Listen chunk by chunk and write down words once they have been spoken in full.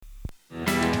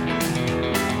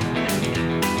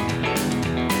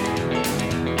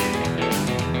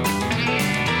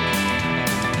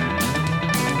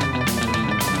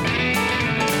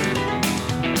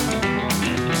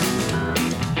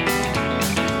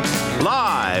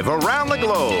live around the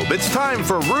globe. It's time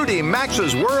for Rudy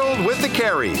Maxa's World with the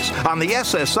Careys on the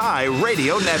SSI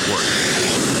Radio Network.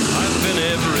 I've been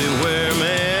everywhere,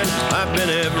 man. I've been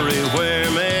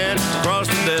everywhere, man. Across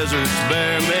the deserts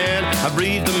bare, man. I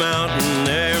breathe the mountain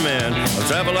air, man. Of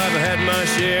travel I've had my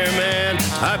share, man.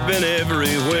 I've been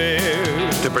everywhere.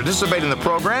 To participate in the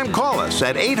program, call us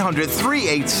at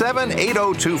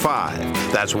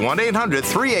 800-387-8025. That's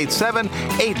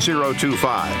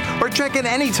 1-800-387-8025. Or check in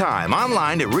anytime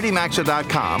online at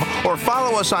rudymaxa.com or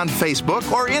follow us on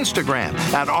Facebook or Instagram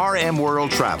at RM World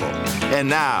Travel. And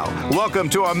now, welcome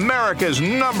to America's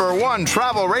 #1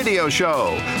 travel radio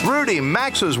show, Rudy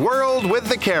Maxa's World with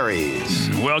the Careys.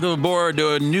 Welcome aboard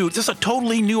to just a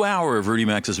totally new hour of Rudy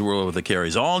Maxa's World with the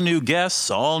Careys. All new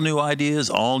guests, all new ideas,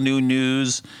 all new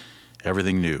news,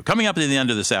 everything new. Coming up at the end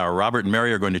of this hour, Robert and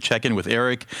Mary are going to check in with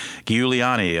Eric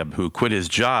Giuliani, who quit his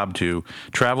job to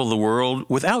travel the world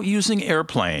without using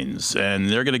airplanes. And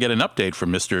they're going to get an update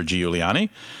from Mr. Giuliani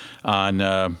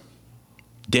on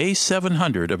day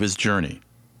 700 of his journey.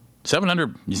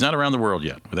 700, he's not around the world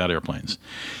yet without airplanes.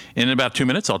 In about 2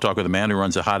 minutes, I'll talk with a man who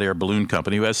runs a hot air balloon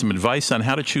company who has some advice on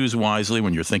how to choose wisely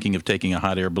when you're thinking of taking a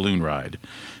hot air balloon ride.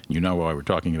 You know why we're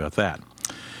talking about that.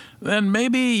 Then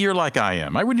maybe you're like I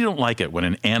am. I really don't like it when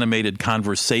an animated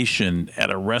conversation at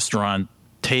a restaurant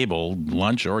table,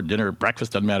 lunch or dinner,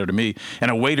 breakfast, doesn't matter to me, and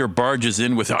a waiter barges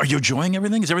in with, "Are you enjoying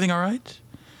everything? Is everything all right?"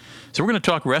 So we're going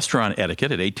to talk restaurant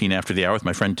etiquette at 18 after the hour with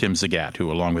my friend Tim Zagat, who,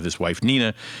 along with his wife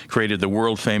Nina, created the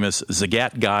world-famous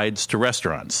Zagat Guides to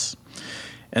Restaurants.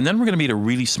 And then we're going to meet a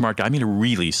really smart guy. I mean, a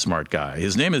really smart guy.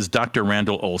 His name is Dr.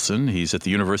 Randall Olson. He's at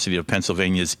the University of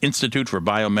Pennsylvania's Institute for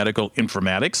Biomedical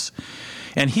Informatics.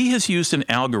 And he has used an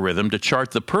algorithm to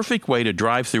chart the perfect way to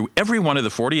drive through every one of the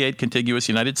 48 contiguous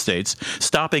United States,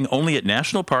 stopping only at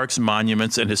national parks,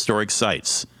 monuments, and historic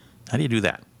sites. How do you do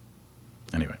that?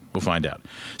 Anyway, we'll find out.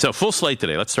 So, full slate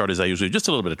today. Let's start as I usually do. Just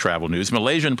a little bit of travel news.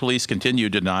 Malaysian police continue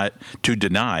to deny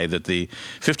that the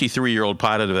 53-year-old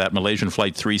pilot of that Malaysian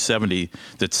Flight 370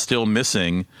 that's still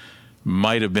missing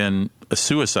might have been a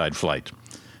suicide flight.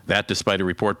 That despite a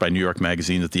report by New York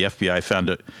Magazine that the FBI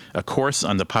found a course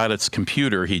on the pilot's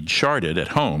computer he'd charted at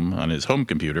home, on his home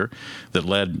computer, that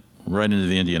led right into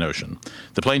the Indian Ocean.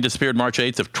 The plane disappeared March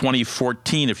 8th of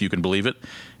 2014, if you can believe it,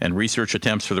 and research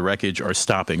attempts for the wreckage are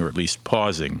stopping, or at least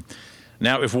pausing.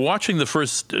 Now, if watching the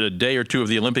first day or two of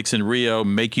the Olympics in Rio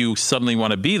make you suddenly want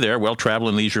to be there, well, Travel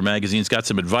and Leisure magazine's got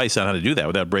some advice on how to do that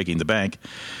without breaking the bank.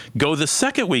 Go the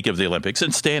second week of the Olympics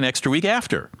and stay an extra week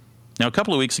after. Now, a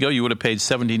couple of weeks ago, you would have paid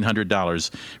 $1,700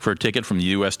 for a ticket from the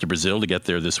U.S. to Brazil to get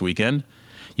there this weekend.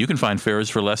 You can find fares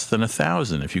for less than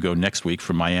 $1,000 if you go next week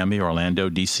from Miami, Orlando,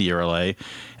 D.C., or L.A.,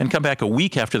 and come back a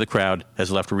week after the crowd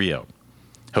has left Rio.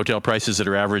 Hotel prices that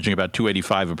are averaging about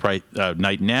 $285 a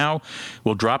night now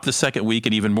will drop the second week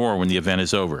and even more when the event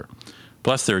is over.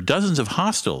 Plus, there are dozens of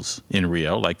hostels in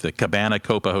Rio, like the Cabana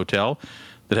Copa Hotel,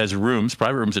 that has rooms,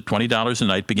 private rooms at $20 a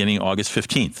night beginning August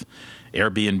 15th.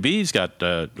 Airbnb's got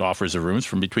offers of rooms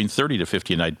from between $30 to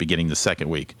 $50 a night beginning the second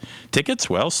week. Tickets?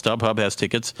 Well, StubHub has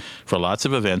tickets for lots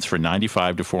of events for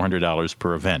 $95 to $400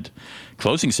 per event.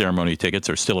 Closing ceremony tickets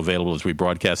are still available as we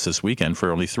broadcast this weekend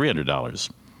for only $300.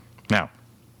 Now,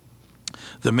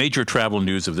 the major travel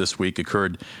news of this week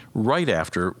occurred right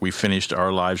after we finished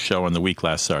our live show on the week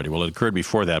last Saturday. Well, it occurred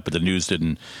before that, but the news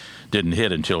didn't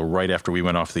hit until right after we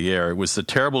went off the air. It was the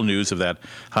terrible news of that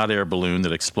hot air balloon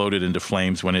that exploded into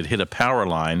flames when it hit a power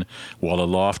line while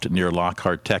aloft near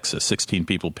Lockhart, Texas. 16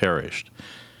 people perished.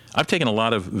 I've taken a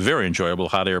lot of very enjoyable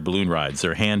hot air balloon rides.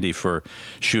 They're handy for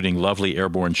shooting lovely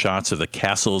airborne shots of the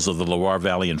castles of the Loire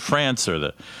Valley in France or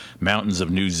the mountains of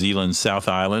New Zealand's South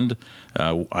Island.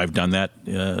 I've done that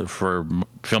for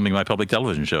filming my public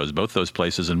television shows, both those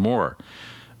places and more.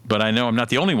 But I know I'm not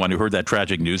the only one who heard that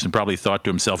tragic news and probably thought to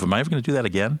himself, am I ever going to do that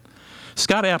again?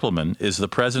 Scott Appleman is the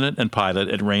president and pilot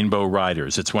at Rainbow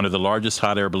Riders. It's one of the largest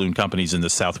hot air balloon companies in the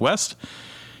Southwest.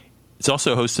 It's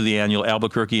also host of the annual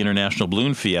Albuquerque International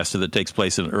Balloon Fiesta that takes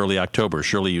place in early October.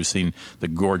 Surely you've seen the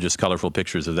gorgeous, colorful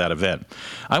pictures of that event.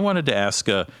 I wanted to ask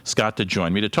Scott to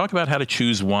join me to talk about how to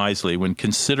choose wisely when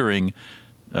considering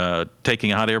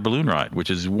taking a hot air balloon ride, which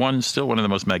is still one of the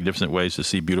most magnificent ways to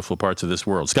see beautiful parts of this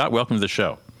world. Scott, welcome to the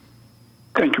show.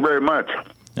 Thank you very much.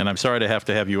 And I'm sorry to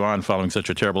have you on following such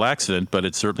a terrible accident, but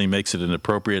it certainly makes it an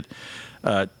appropriate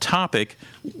topic.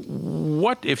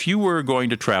 What if you were going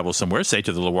to travel somewhere, say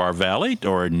to the Loire Valley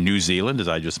or New Zealand, as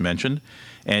I just mentioned,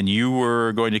 and you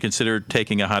were going to consider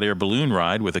taking a hot air balloon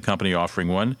ride with a company offering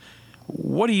one?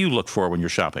 What do you look for when you're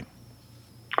shopping?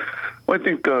 Well, I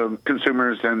think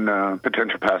consumers and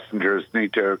potential passengers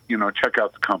need to, check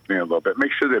out the company a little bit.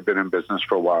 Make sure they've been in business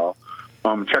for a while.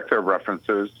 check their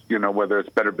references, whether it's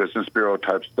Better Business Bureau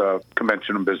type stuff,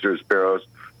 Convention and Visitors Bureaus,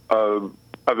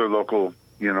 other local,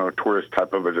 tourist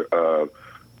type of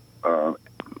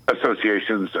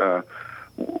associations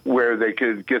where they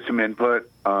could get some input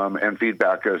and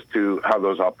feedback as to how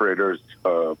those operators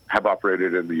have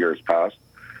operated in the years past.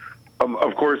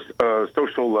 Of course,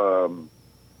 social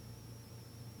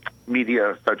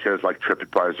media such as like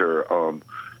TripAdvisor,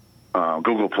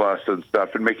 Google Plus and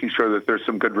stuff, and making sure that there's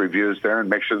some good reviews there and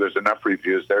make sure there's enough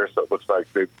reviews there so it looks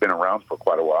like they've been around for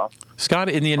quite a while. Scott,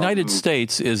 in the United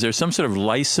States, is there some sort of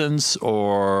license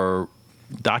or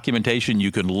documentation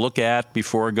you can look at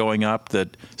before going up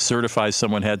that certifies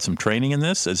someone had some training in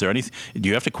this? Is there anything? Do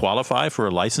you have to qualify for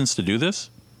a license to do this?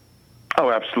 Oh,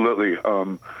 absolutely.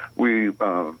 We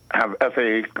have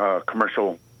FAA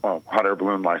commercial hot air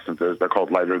balloon licenses. They're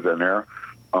called lighter than air.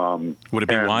 Would it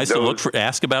be wise to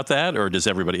ask about that, or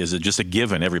is it just a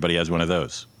given everybody has one of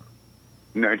those?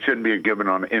 No, it shouldn't be a given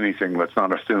on anything. Let's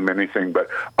not assume anything. But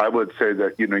I would say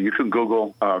that, you can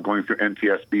Google going through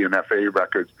NTSB and FAA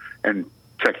records and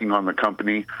checking on the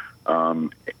company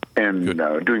and doing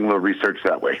a little research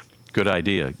that way. Good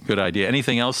idea. Good idea.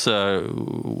 Anything else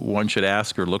one should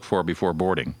ask or look for before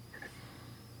boarding?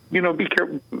 Be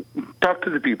careful. Talk to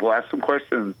the people. Ask some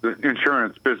questions. The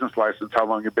insurance, business license, how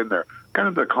long you've been there. Kind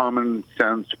of the common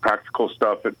sense, practical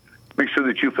stuff. And make sure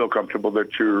that you feel comfortable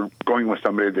that you're going with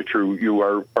somebody that you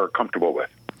are comfortable with.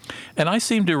 And I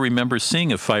seem to remember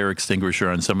seeing a fire extinguisher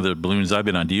on some of the balloons I've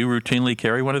been on. Do you routinely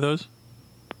carry one of those?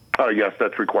 Yes,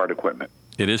 that's required equipment.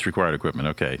 It is required equipment.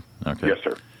 Okay. Yes,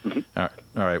 sir.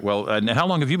 Mm-hmm. All right. Well, how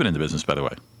long have you been in the business, by the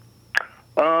way?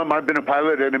 I've been a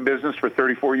pilot and in business for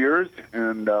 34 years,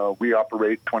 and we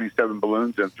operate 27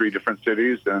 balloons in 3 different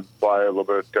cities and fly a little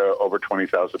bit over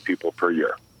 20,000 people per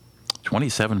year.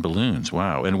 27 balloons,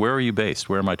 wow. And where are you based?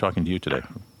 Where am I talking to you today?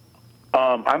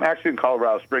 I'm actually in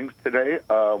Colorado Springs today.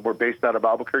 We're based out of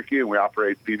Albuquerque, and we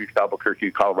operate Phoenix,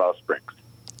 Albuquerque, Colorado Springs.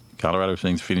 Colorado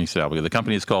Springs, Phoenix, Albuquerque. The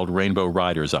company is called Rainbow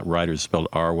Riders. Riders spelled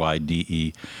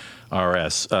RYDERS.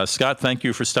 Scott, thank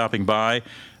you for stopping by.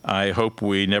 I hope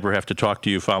we never have to talk to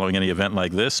you following any event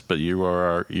like this, but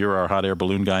you're our hot air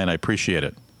balloon guy, and I appreciate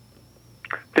it.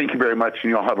 Thank you very much, and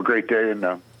you all have a great day,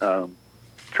 and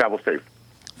travel safe.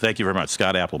 Thank you very much.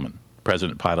 Scott Appleman,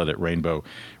 President Pilot at Rainbow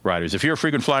Riders. If you're a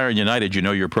frequent flyer in United, you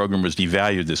know your program was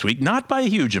devalued this week, not by a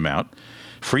huge amount.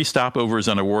 Free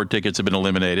stopovers on award tickets have been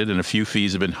eliminated, and a few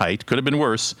fees have been hiked. Could have been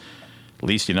worse. At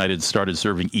least United started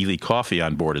serving Ely coffee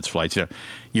on board its flights.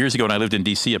 Years ago when I lived in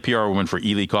D.C., a PR woman for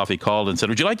Ely Coffee called and said,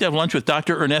 "Would you like to have lunch with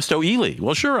Dr. Ernesto Ely?"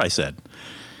 Well, sure, I said.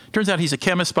 Turns out he's a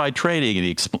chemist by training, and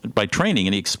he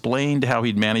explained how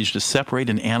he'd managed to separate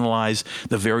and analyze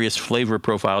the various flavor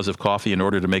profiles of coffee in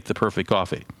order to make the perfect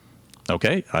coffee.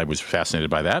 Okay, I was fascinated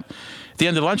by that. At the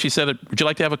end of lunch, he said, "Would you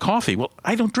like to have a coffee?" Well,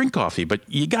 I don't drink coffee, but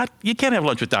you can't have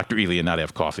lunch with Dr. Ely and not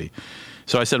have coffee.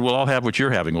 So I said, "Well, I'll have what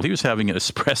you're having." Well, he was having an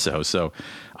espresso, so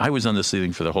I was on the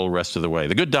ceiling for the whole rest of the way.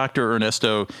 The good Dr.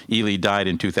 Ernesto Ely died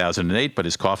in 2008, but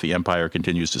his coffee empire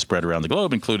continues to spread around the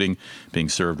globe, including being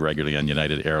served regularly on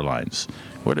United Airlines.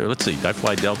 Let's see, I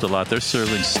fly Delta a lot. They're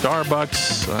serving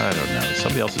Starbucks. I don't know.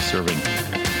 Somebody else is serving,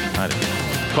 I don't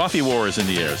know. Coffee war is in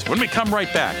the air. When we come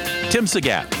right back, Tim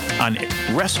Sagat on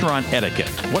restaurant etiquette.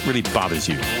 What really bothers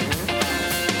you?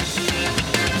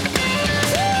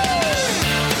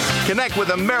 Connect with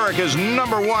America's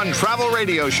 #1 travel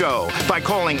radio show by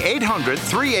calling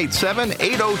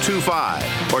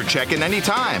 800-387-8025 or check in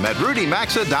anytime at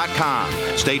rudymaxa.com.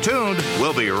 Stay tuned.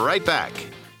 We'll be right back.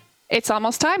 It's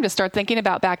almost time to start thinking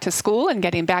about back to school and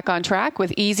getting back on track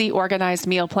with easy, organized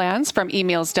meal plans from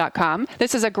emeals.com.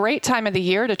 This is a great time of the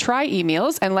year to try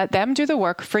eMeals and let them do the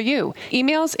work for you.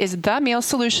 eMeals is the meal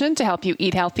solution to help you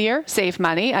eat healthier, save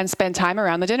money, and spend time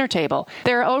around the dinner table.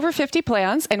 There are over 50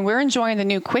 plans, and we're enjoying the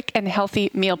new quick and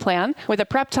healthy meal plan with a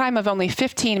prep time of only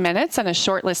 15 minutes and a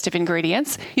short list of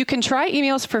ingredients. You can try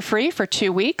eMeals for free for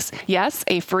 2 weeks. Yes,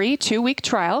 a free 2-week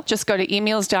trial. Just go to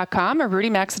emeals.com or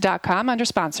rudymaxa.com under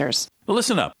sponsors. Well,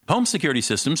 listen up. Home security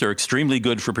systems are extremely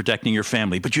good for protecting your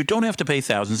family, but you don't have to pay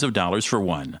thousands of dollars for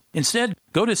one. Instead,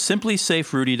 go to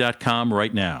simplysaferudy.com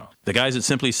right now. The guys at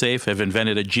Simply Safe have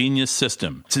invented a genius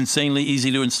system. It's insanely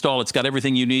easy to install. It's got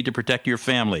everything you need to protect your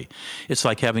family. It's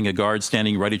like having a guard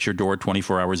standing right at your door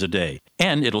 24 hours a day.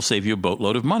 And it'll save you a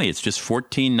boatload of money. It's just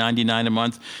 $14.99 a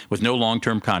month with no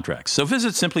long-term contracts. So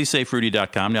visit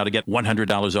SimplySafeRudy.com now to get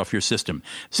 $100 off your system.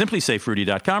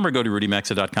 SimplySafeRudy.com or go to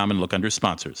RudyMaxa.com and look under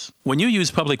sponsors. When you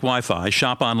use public Wi-Fi,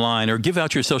 shop online, or give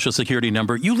out your Social Security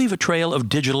number, you leave a trail of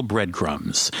digital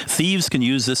breadcrumbs. Thieves can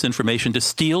use this information to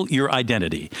steal your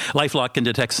identity. LifeLock can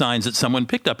detect signs that someone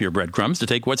picked up your breadcrumbs to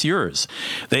take what's yours.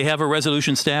 They have a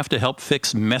resolution staff to help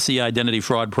fix messy identity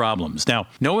fraud problems. Now,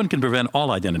 no one can prevent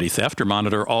all identity theft or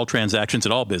monitor all transactions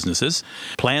at all businesses.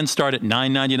 Plans start at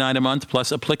 $9.99 a month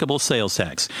plus applicable sales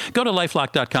tax. Go to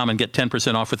LifeLock.com and get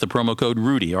 10% off with the promo code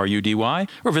RUDY, R-U-D-Y,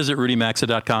 or visit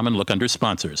RudyMaxa.com and look under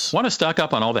sponsors. Want to stock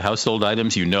up on all the household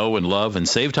items you know and love and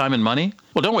save time and money?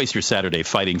 Well, don't waste your Saturday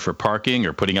fighting for parking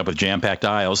or putting up with jam-packed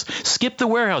aisles. Skip the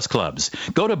warehouse clubs.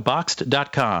 Go to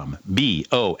Boxed.com,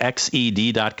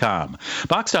 B-O-X-E-D.com.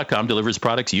 Boxed.com delivers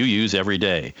products you use every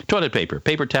day. Toilet paper,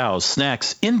 paper towels,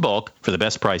 snacks, in bulk for the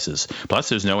best prices. Plus,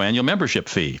 there's no annual membership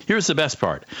fee. Here's the best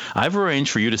part. I've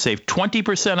arranged for you to save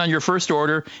 20% on your first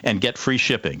order and get free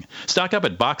shipping. Stock up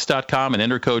at Boxed.com and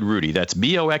enter code RUDY. That's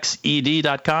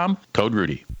BOXED.com, code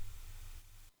RUDY.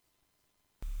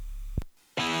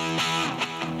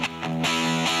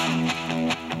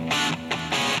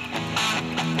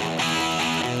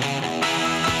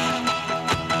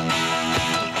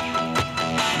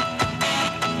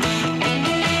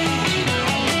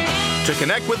 To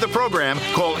connect with the program,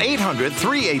 call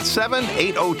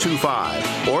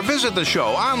 800-387-8025 or visit the show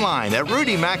online at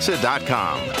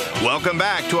RudyMaxa.com. Welcome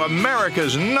back to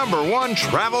America's #1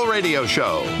 travel radio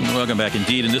show. Welcome back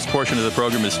indeed. And this portion of the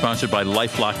program is sponsored by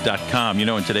LifeLock.com. You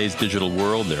know, in today's digital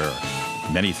world, there are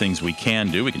many things we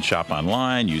can do. We can shop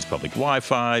online, use public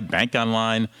Wi-Fi, bank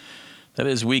online. That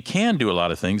is, we can do a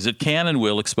lot of things that can and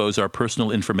will expose our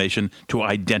personal information to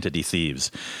identity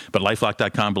thieves. But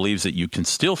LifeLock.com believes that you can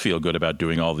still feel good about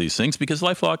doing all these things because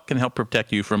LifeLock can help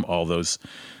protect you from all those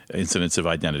incidents of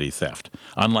identity theft.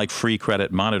 Unlike free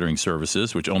credit monitoring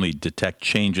services, which only detect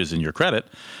changes in your credit,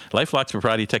 LifeLock's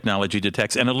proprietary technology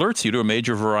detects and alerts you to a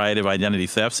major variety of identity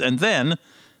thefts, and then, and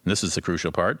this is the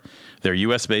crucial part, their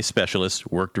U.S.-based specialists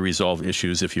work to resolve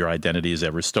issues if your identity is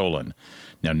ever stolen.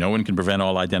 Now, no one can prevent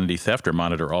all identity theft or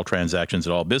monitor all transactions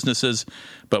at all businesses,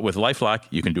 but with LifeLock,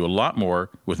 you can do a lot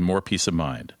more with more peace of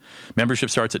mind.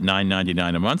 Membership starts at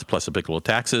 $9.99 a month, plus applicable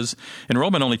taxes.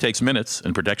 Enrollment only takes minutes,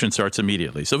 and protection starts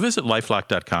immediately. So visit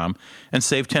LifeLock.com and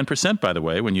save 10%, by the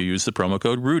way, when you use the promo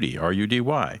code RUDY,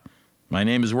 R-U-D-Y. My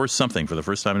name is worth something for the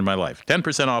first time in my life.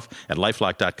 10% off at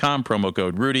LifeLock.com, promo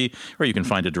code RUDY, or you can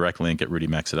find a direct link at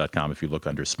RudyMaxa.com if you look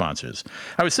under sponsors.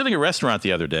 I was sitting at a restaurant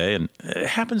the other day, and it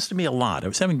happens to me a lot. I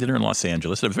was having dinner in Los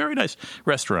Angeles at a very nice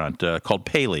restaurant called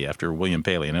Paley, after William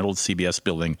Paley, an old CBS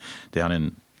building down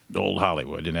in Old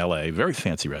Hollywood in L.A., very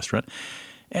fancy restaurant.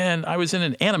 And I was in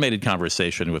an animated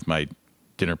conversation with my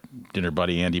dinner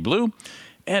buddy, Andy Blue,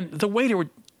 and the waiter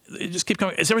would just keep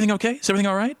coming, is everything okay? Is everything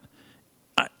all right?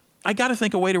 I got to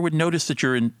think a waiter would notice that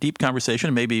you're in deep conversation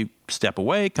and maybe step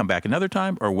away, come back another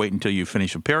time, or wait until you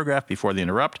finish a paragraph before they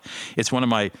interrupt. It's one of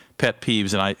my pet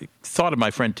peeves, and I thought of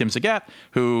my friend Tim Zagat,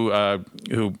 who well,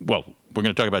 we're going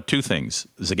to talk about two things.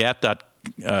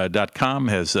 Zagat.com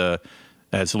has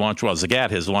launched, well, Zagat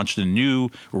has launched a new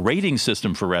rating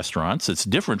system for restaurants. It's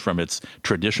different from its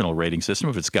traditional rating system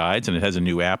of its guides, and it has a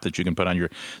new app that you can put on your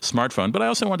smartphone. But I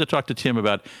also wanted to talk to Tim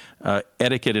about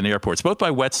etiquette in airports, both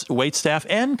by wait staff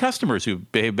and customers who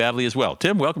behave badly as well.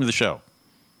 Tim, welcome to the show.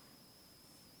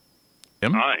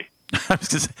 Tim? Hi.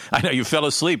 I know you fell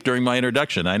asleep during my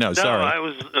introduction. I know. No, sorry. I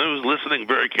was listening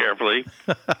very carefully.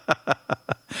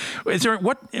 Is there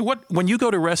what when you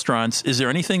go to restaurants? Is there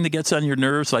anything that gets on your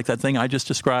nerves, like that thing I just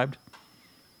described?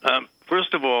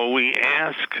 First of all, we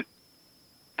ask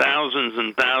thousands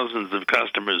and thousands of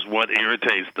customers what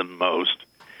irritates them most,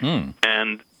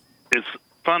 and it's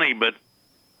funny, but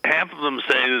half of them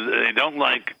say that they don't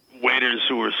like waiters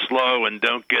who are slow and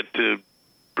don't get to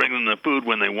bring them the food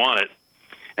when they want it.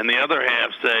 And the other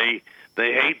half say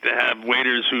they hate to have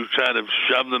waiters who try to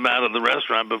shove them out of the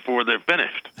restaurant before they're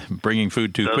finished. Bringing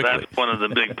food too quickly. That's one of the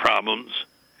big problems.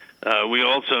 We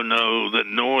also know that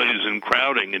noise and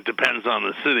crowding, it depends on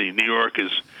the city. New York is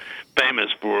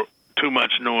famous for too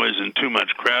much noise and too much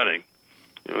crowding,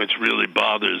 which really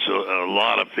bothers a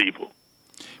lot of people.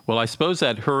 Well, I suppose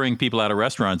that hurrying people out of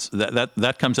restaurants,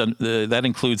 that comes on, that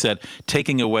includes that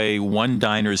taking away one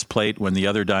diner's plate when the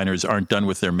other diners aren't done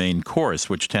with their main course,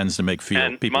 which tends to make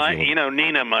people feel...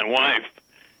 Nina, my wife,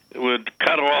 would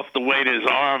cut off the waiter's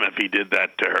arm if he did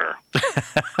that to her.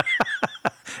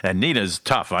 And Nina's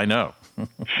tough, I know.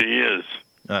 She is.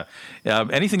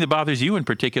 Anything that bothers you in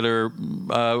particular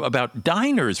about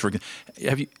diners?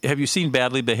 Have you seen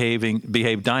badly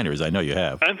behaved diners? I know you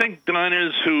have. I think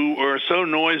diners who are so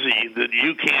noisy that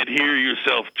you can't hear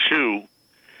yourself chew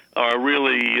are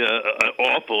really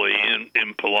awfully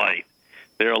impolite.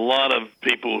 There are a lot of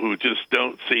people who just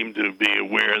don't seem to be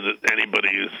aware that anybody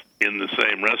is in the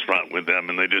same restaurant with them,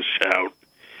 and they just shout.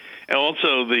 And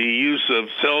also the use of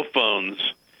cell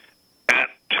phones at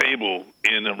table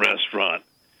in a restaurant.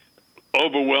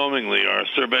 Overwhelmingly, our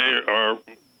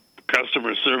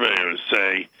customer surveyors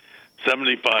say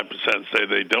 75% say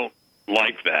they don't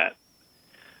like that.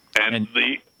 And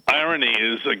the irony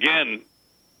is, again,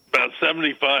 about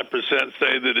 75%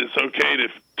 say that it's okay to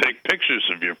take pictures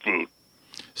of your food.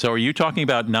 So are you talking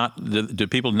about do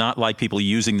people not like people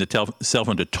using the cell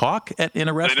phone to talk in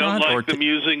a restaurant? They don't like them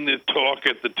using the talk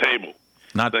at the table.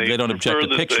 They don't object to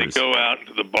pictures. They go out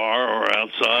to the bar or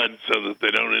outside so that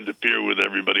they don't interfere with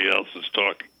everybody else's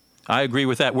talking. I agree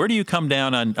with that. Where do you come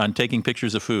down on taking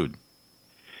pictures of food?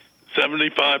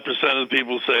 75% of the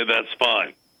people say that's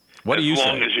fine. What do you say? As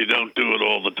long as you don't do it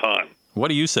all the time. What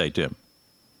do you say, Tim?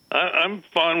 I'm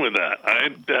fine with that. I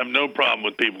have no problem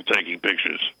with people taking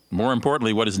pictures. More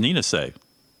importantly, what does Nina say?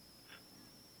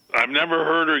 I've never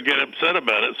heard her get upset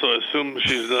about it, so I assume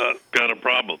she's got a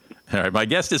problem. All right, my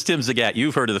guest is Tim Zagat.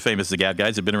 You've heard of the famous Zagat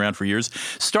guys. They've been around for years.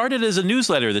 Started as a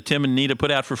newsletter that Tim and Nina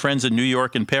put out for friends in New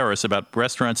York and Paris about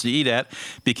restaurants to eat at.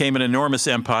 Became an enormous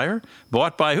empire.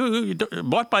 Bought by who?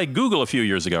 Bought by Google a few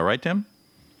years ago, right, Tim?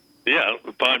 Yeah,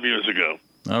 5 years ago.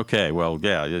 Okay, well,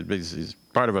 yeah, he's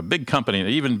part of a big company, an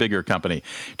even bigger company.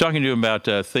 Talking to him about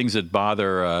things that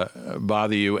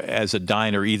bother you as a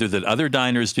diner, either that other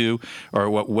diners do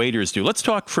or what waiters do. Let's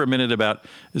talk for a minute about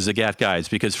Zagat Guides,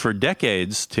 because for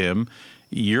decades, Tim,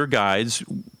 your guides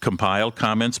compiled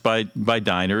comments by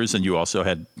diners, and you also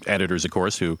had editors, of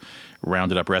course, who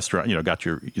rounded up got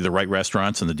the right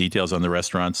restaurants and the details on the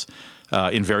restaurants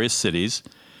in various cities.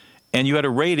 And you had a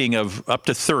rating of up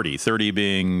to 30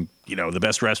 being, the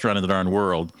best restaurant in the darn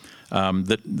world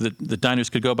that diners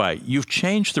could go by. You've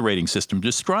changed the rating system.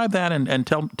 Describe that and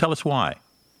tell us why.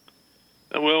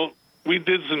 Well, we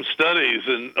did some studies,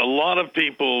 and a lot of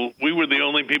people, we were the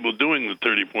only people doing the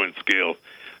 30-point scale.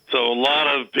 So a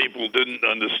lot of people didn't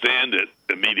understand it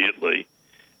immediately.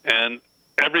 And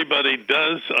everybody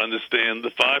does understand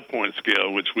the 5-point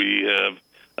scale, which we have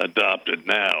adopted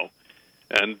now.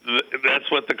 And that's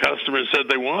what the customers said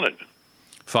they wanted.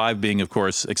 5 being, of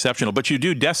course, exceptional. But you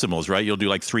do decimals, right? You'll do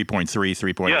like 3.3,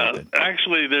 3.8. Yeah,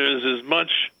 actually, there's as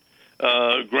much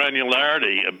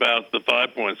granularity about the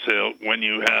 5-point scale when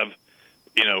you have,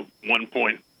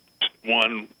 1.1,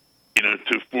 to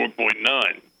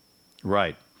 4.9.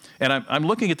 Right. And I'm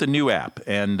looking at the new app,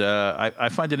 and I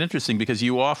find it interesting because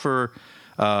you offer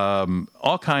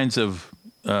all kinds of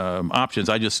options.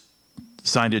 I just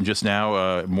signed in just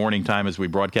now, morning time as we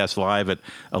broadcast live at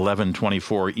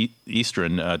 11:24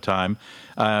 Eastern time.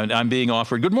 And I'm being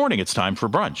offered, good morning, it's time for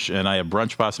brunch. And I have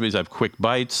brunch possibilities. I have quick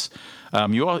bites.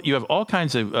 You have all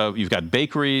kinds of, you've got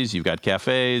bakeries, you've got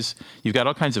cafes, you've got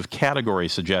all kinds of category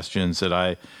suggestions that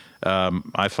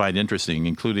I find interesting,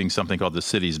 including something called the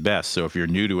city's best. So if you're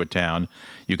new to a town,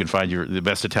 you can find the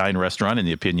best Italian restaurant in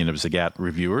the opinion of Zagat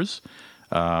reviewers.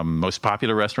 Most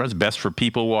popular restaurants, best for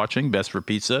people watching, best for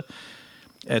pizza,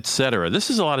 etc. This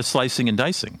is a lot of slicing and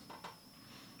dicing.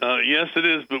 Yes, it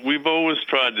is, but we've always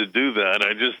tried to do that.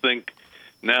 I just think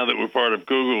now that we're part of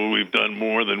Google, we've done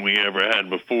more than we ever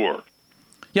had before.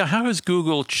 Yeah, how has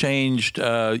Google changed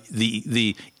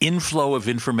the inflow of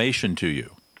information to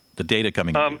you, the data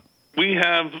coming in? We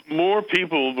have more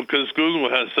people, because Google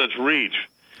has such reach.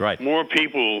 Right. More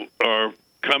people are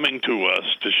coming to us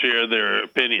to share their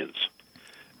opinions.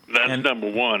 That's number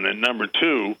one. And number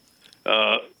two,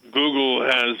 Google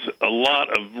has a lot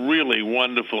of really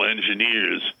wonderful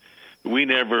engineers. We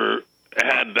never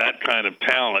had that kind of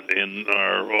talent in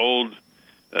our old,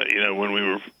 when we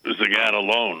were Zagat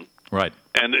alone. Right.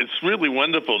 And it's really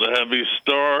wonderful to have these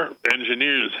star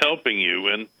engineers helping you.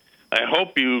 And I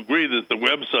hope you agree that the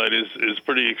website is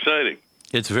pretty exciting.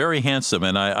 It's very handsome,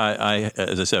 and I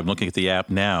as I said, I'm looking at the app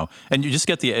now, and you just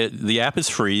get the app is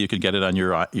free. You can get it on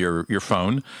your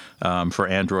phone for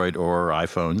Android or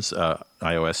iPhones,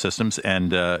 iOS systems,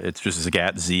 and it's just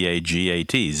Zagat,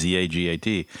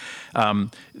 Z-A-G-A-T.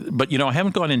 But I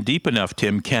haven't gone in deep enough,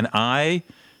 Tim. Can I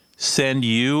send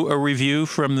you a review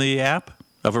from the app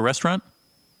of a restaurant?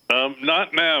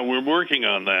 Not now. We're working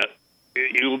on that.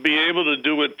 You'll be able to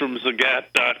do it from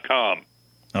Zagat.com.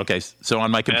 Okay, so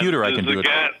on my computer I can do it. The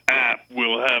Zagat app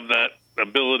will have that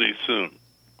ability soon.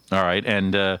 All right,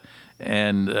 and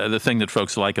And the thing that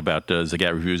folks like about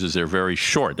Zagat reviews is they're very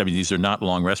short. I mean, these are not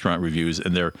long restaurant reviews,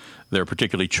 and they're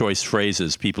particularly choice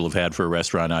phrases people have had for a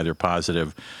restaurant, either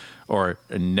positive or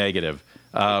negative.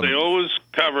 They always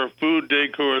cover food,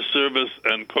 decor, service,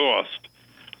 and cost,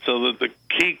 so that the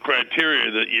key criteria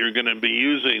that you're going to be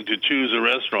using to choose a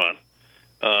restaurant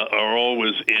are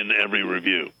always in every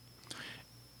review.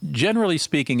 Generally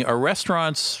speaking, are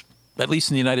restaurants, at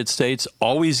least in the United States,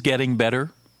 always getting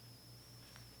better?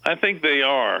 I think they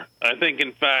are. I think,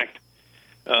 in fact,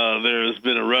 there has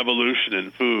been a revolution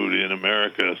in food in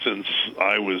America since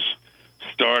I was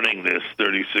starting this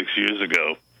 36 years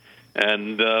ago.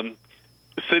 And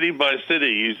city by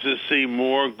city, you just see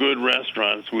more good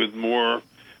restaurants with more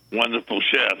wonderful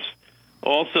chefs.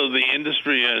 Also, the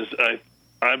industry,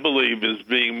 I believe, is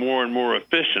being more and more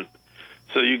efficient.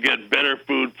 So you get better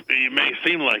food. It may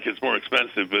seem like it's more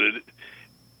expensive, but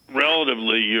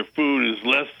relatively, your food is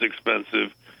less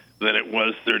expensive than it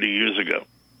was 30 years ago.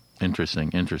 Interesting.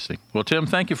 Well, Tim,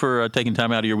 thank you for taking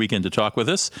time out of your weekend to talk with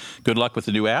us. Good luck with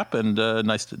the new app, and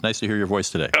nice to hear your voice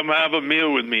today. Come have a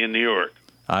meal with me in New York.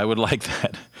 I would like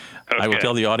that. Okay. I will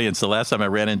tell the audience the last time I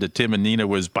ran into Tim and Nina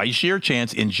was by sheer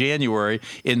chance in January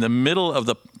in the middle of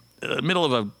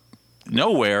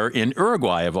nowhere in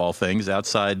Uruguay, of all things,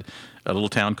 outside a little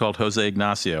town called Jose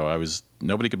Ignacio.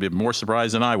 Nobody could be more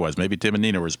surprised than I was. Maybe Tim and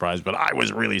Nina were surprised, but I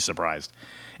was really surprised.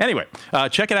 Anyway,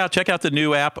 check it out. Check out the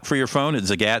new app for your phone.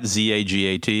 It's Zagat,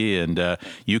 Z-A-G-A-T, and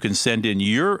you can send in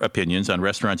your opinions on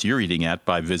restaurants you're eating at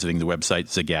by visiting the website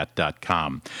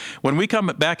Zagat.com. When we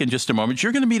come back in just a moment,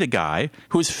 you're going to meet a guy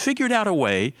who has figured out a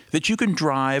way that you can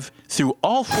drive through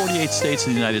all 48 states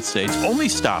in the United States, only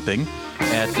stopping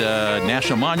at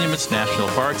national monuments, national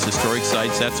parks, historic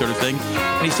sites, that sort of thing.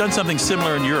 And he's done something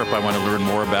similar in Europe I want to learn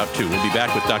more about, too. We'll be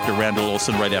back with Dr. Randall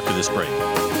Olson right after this break.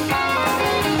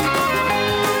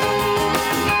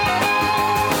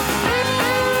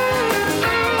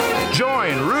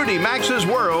 Join Rudy Maxa's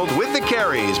World with the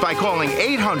Careys by calling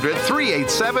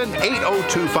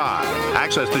 800-387-8025.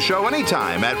 Access the show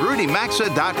anytime at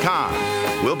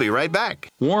rudymaxa.com. We'll be right back.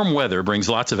 Warm weather brings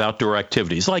lots of outdoor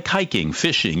activities like hiking,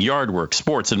 fishing, yard work,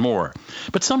 sports, and more.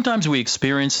 But sometimes we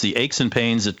experience the aches and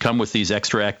pains that come with these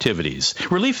extra activities.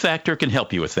 Relief Factor can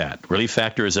help you with that. Relief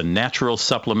Factor is a natural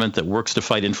supplement that works to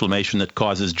fight inflammation that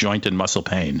causes joint and muscle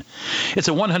pain. It's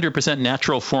a 100%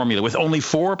 natural formula with only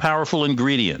 4 powerful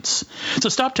ingredients. So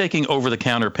stop taking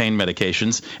over-the-counter pain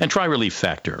medications and try Relief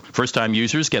Factor. First-time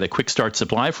users get a quick start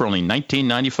supply for only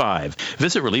 $19.95.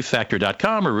 Visit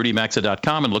ReliefFactor.com or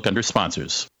RudyMaxa.com and look under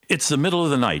sponsors. It's the middle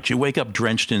of the night. You wake up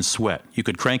drenched in sweat. You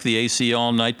could crank the AC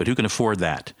all night, but who can afford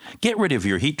that? Get rid of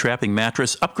your heat-trapping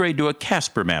mattress. Upgrade to a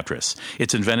Casper mattress.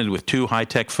 It's invented with 2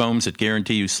 high-tech foams that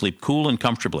guarantee you sleep cool and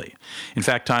comfortably. In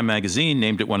fact, Time magazine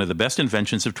named it one of the best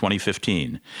inventions of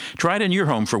 2015. Try it in your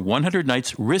home for 100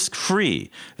 nights risk-free.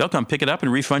 They'll come pick it up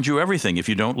and refund you everything if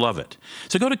you don't love it.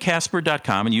 So go to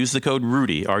Casper.com and use the code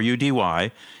RUDY,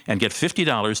 R-U-D-Y, and get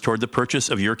 $50 toward the purchase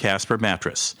of your Casper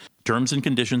mattress. Terms and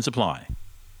conditions apply.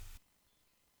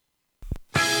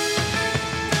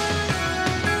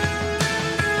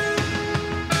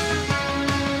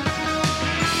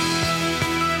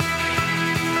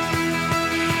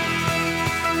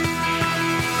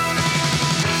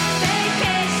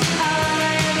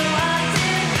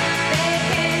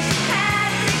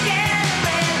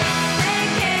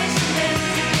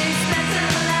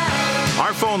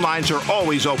 Our phone lines are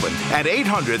always open at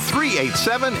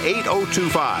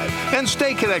 800-387-8025. And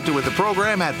stay connected with the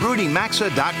program at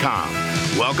rudymaxa.com.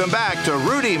 Welcome back to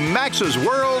Rudy Maxa's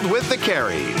World with the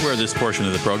Careys. Where this portion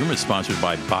of the program is sponsored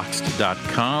by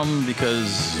Boxed.com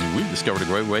because we've discovered a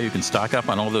great way you can stock up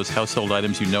on all those household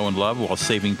items you know and love while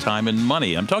saving time and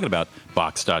money. I'm talking about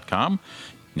Boxed.com.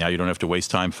 Now you don't have to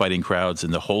waste time fighting crowds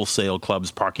in the wholesale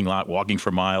club's parking lot, walking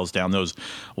for miles down those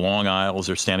long aisles,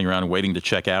 or standing around waiting to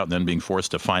check out and then being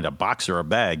forced to find a box or a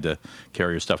bag to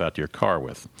carry your stuff out to your car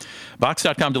with.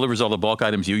 Box.com delivers all the bulk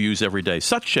items you use every day,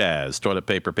 such as toilet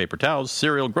paper, paper towels,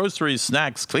 cereal, groceries,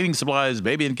 snacks, cleaning supplies,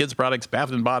 baby and kids products,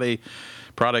 bath and body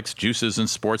products, juices and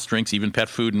sports drinks, even pet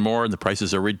food and more, and the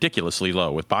prices are ridiculously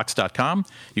low. With Box.com,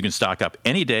 you can stock up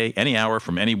any day, any hour,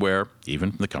 from anywhere,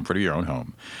 even from the comfort of your own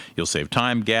home. You'll save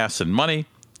time, gas, and money.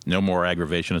 No more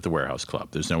aggravation at the warehouse club.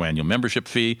 There's no annual membership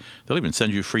fee. They'll even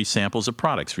send you free samples of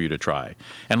products for you to try.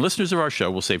 And listeners of our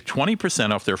show will save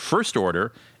 20% off their first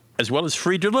order, as well as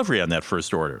free delivery on that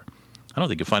first order. I don't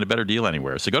think you'll find a better deal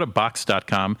anywhere. So go to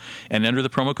Box.com and enter the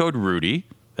promo code RUDY.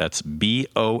 That's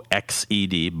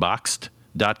B-O-X-E-D,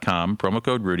 Boxed.com, promo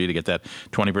code RUDY, to get that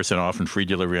 20% off and free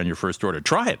delivery on your first order.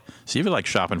 Try it. See if you like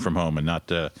shopping from home and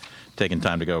not taking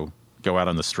time to go out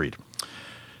on the street.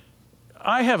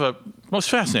 I have a most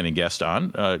fascinating guest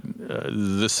on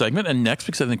this segment and next,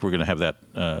 because I think we're going to have that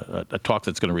a talk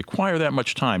that's going to require that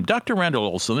much time. Dr. Randall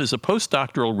Olson is a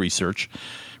postdoctoral researcher,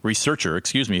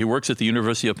 who works at the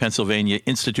University of Pennsylvania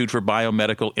Institute for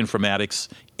Biomedical Informatics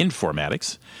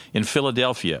in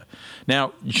Philadelphia.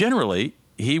 Now, generally,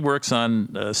 he works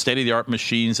on state-of-the-art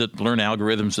machines that learn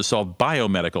algorithms to solve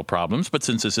biomedical problems. But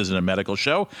since this isn't a medical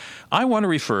show, I want to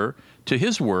refer to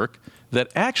his work that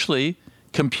actually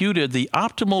computed the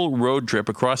optimal road trip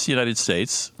across the United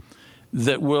States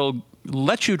that will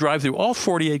let you drive through all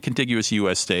 48 contiguous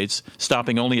U.S. states,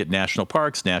 stopping only at national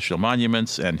parks, national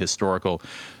monuments, and historical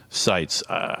sites.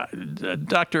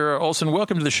 Dr. Olson,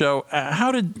 welcome to the show.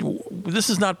 This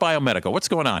is not biomedical. What's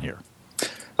going on here?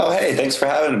 Oh, hey, thanks for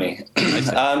having me.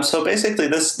 So basically,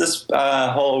 this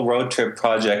whole road trip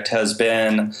project has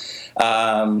been,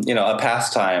 a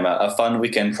pastime, a fun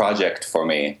weekend project for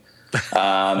me.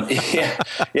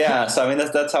 Yeah. So I mean,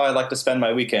 that's how I like to spend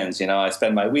my weekends. I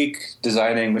spend my week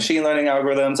designing machine learning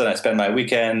algorithms, and I spend my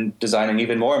weekend designing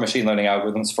even more machine learning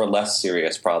algorithms for less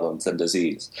serious problems than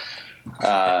disease.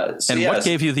 What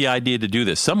gave you the idea to do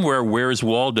this? Somewhere, Where's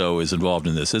Waldo is involved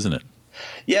in this, isn't it?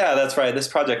 Yeah, that's right. This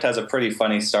project has a pretty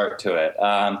funny start to it.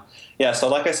 So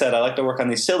like I said, I like to work on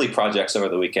these silly projects over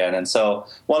the weekend. And so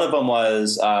one of them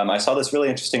was I saw this really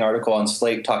interesting article on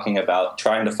Slate talking about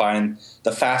trying to find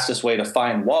the fastest way to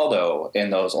find Waldo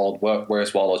in those old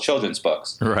Where's Waldo children's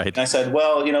books. Right. And I said,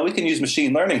 well, we can use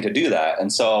machine learning to do that.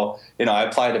 And so, I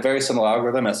applied a very similar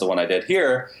algorithm as the one I did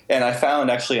here. And I found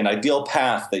actually an ideal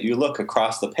path that you look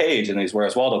across the page in these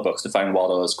Where's Waldo books to find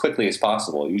Waldo as quickly as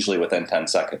possible, usually within 10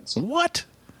 seconds. What?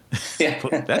 Yeah.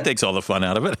 That takes all the fun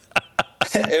out of it.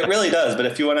 It really does. But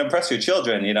if you want to impress your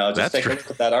children, just take a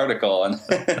look at that article.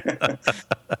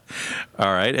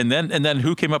 All right. And then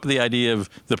who came up with the idea of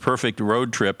the perfect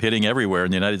road trip hitting everywhere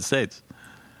in the United States?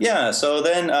 Yeah. So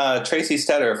then Tracy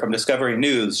Stetter from Discovery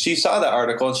News, she saw that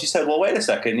article and she said, well, wait a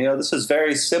second. This is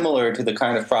very similar to the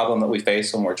kind of problem that we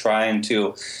face when we're trying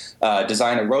to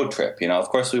design a road trip. Of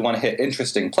course, we want to hit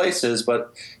interesting places,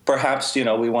 but perhaps,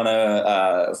 we want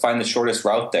to find the shortest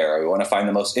route there. We want to find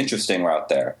the most interesting route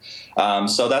there.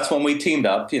 So that's when we teamed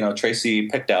up. Tracy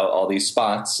picked out all these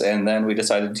spots, and then we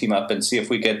decided to team up and see if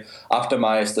we could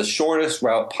optimize the shortest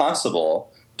route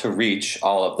possible to reach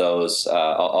all of those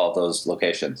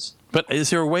locations. But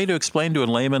is there a way to explain to a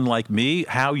layman like me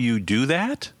how you do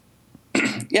that?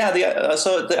 Yeah,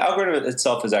 so the algorithm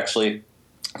itself is actually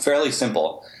fairly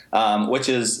simple, which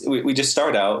is we just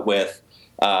start out with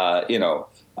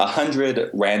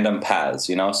 100 random paths.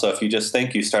 So if you just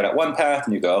think you start at one path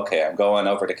and you go, okay, I'm going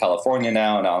over to California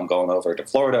now I'm going over to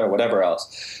Florida or whatever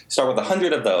else. You start with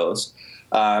 100 of those.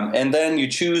 And then you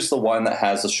choose the one that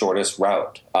has the shortest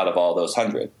route out of all those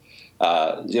 100.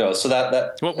 So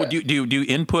that. What would you do? You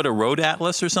input a road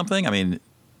atlas or something? I mean,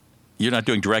 you're not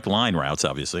doing direct line routes,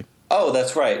 obviously. Oh,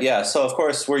 that's right. Yeah. So of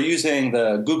course we're using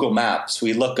the Google Maps.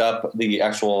 We look up the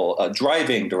actual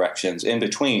driving directions in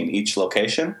between each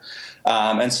location.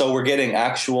 And so we're getting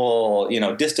actual,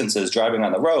 distances driving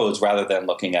on the roads rather than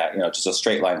looking at, just a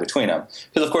straight line between them.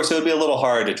 Because, of course, it would be a little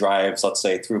hard to drive, let's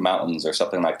say, through mountains or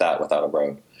something like that without a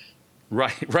road.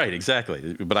 Right,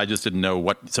 exactly. But I just didn't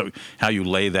know how you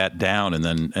lay that down,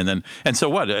 and so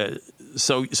what?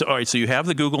 So all right. So you have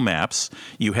the Google Maps,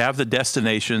 you have the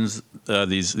destinations,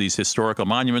 these historical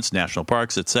monuments, national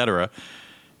parks, etc.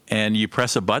 And you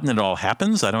press a button, and it all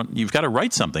happens. You've got to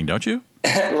write something, don't you?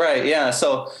 Right, yeah.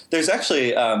 So there's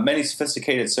actually many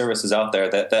sophisticated services out there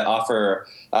that offer,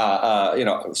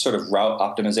 sort of route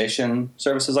optimization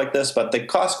services like this, but they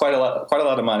cost quite a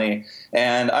lot of money.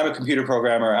 And I'm a computer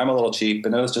programmer. I'm a little cheap,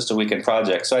 and it was just a weekend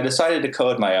project. So I decided to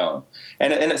code my own.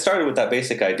 And it started with that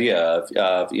basic idea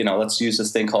of let's use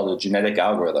this thing called a genetic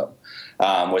algorithm,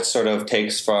 which sort of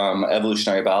takes from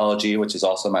evolutionary biology, which is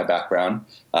also my background.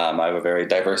 I have a very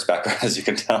diverse background, as you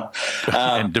can tell.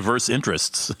 And diverse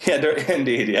interests. Yeah,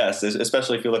 indeed, yes.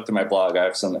 Especially if you look through my blog, I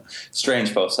have some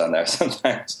strange posts on there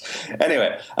sometimes.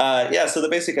 Anyway, so the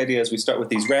basic idea is we start with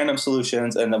these random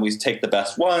solutions, and then we take the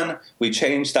best one, we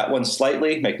change that one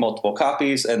slightly, make multiple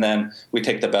copies, and then we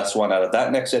take the best one out of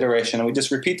that next iteration, and we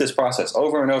just repeat this process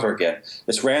over and over again.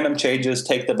 This random changes,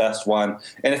 take the best one,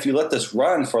 and if you let this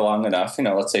run for long enough,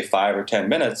 let's say 5 or 10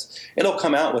 minutes, it'll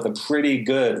come out with a pretty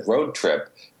good road trip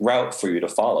route for you to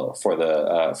follow for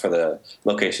the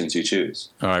locations you choose.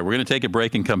 All right, we're going to take a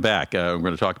break and come back. We're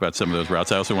going to talk about some of those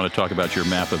routes. I also want to talk about your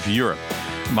map of Europe.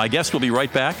 My guest will be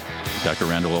right back. Dr.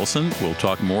 Randall Olson will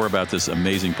talk more about this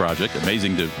amazing project,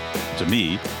 amazing to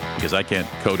me, because I can't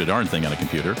code a darn thing on a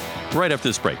computer, right after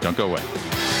this break. Don't go away.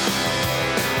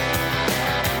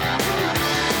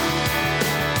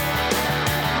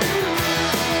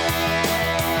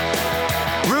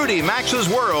 Rudy Maxa's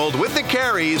World with the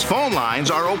Careys phone lines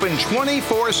are open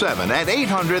 24/7 at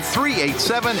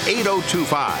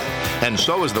 800-387-8025. And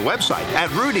so is the website at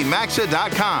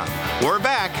rudymaxa.com. We're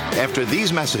back after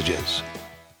these messages.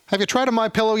 Have you tried a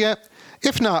MyPillow yet?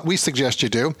 If not, we suggest you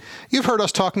do. You've heard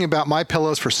us talking about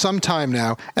MyPillows for some time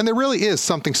now, and there really is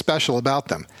something special about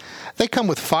them. They come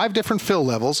with 5 different fill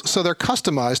levels, so they're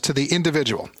customized to the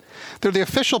individual. They're the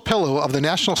official pillow of the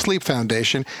National Sleep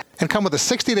Foundation and come with a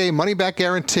 60-day money-back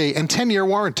guarantee and 10-year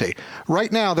warranty.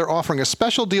 Right now, they're offering a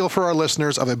special deal for our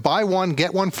listeners of a buy one,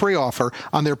 get one free offer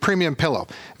on their premium pillow.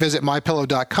 Visit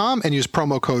MyPillow.com and use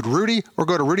promo code Rudy, or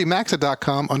go to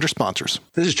RudyMaxa.com under sponsors.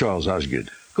 This is Charles Osgood.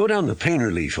 Go down the pain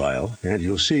relief aisle, and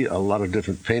you'll see a lot of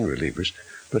different pain relievers.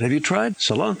 But have you tried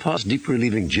Salonpas Deep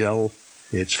Relieving Gel?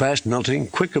 It's fast-melting,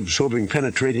 quick-absorbing,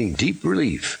 penetrating deep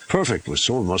relief, perfect with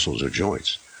sore muscles or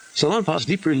joints. Salonpas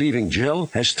Deep Relieving Gel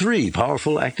has 3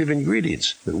 powerful active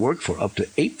ingredients that work for up to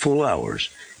 8 full hours.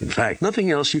 In fact,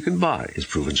 nothing else you can buy is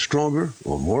proven stronger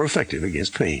or more effective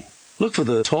against pain. Look for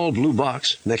the tall blue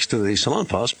box next to the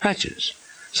Salonpas patches.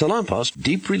 Salonpas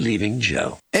Deep Relieving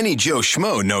Gel. Any Joe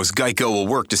Schmo knows Geico will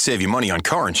work to save you money on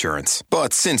car insurance.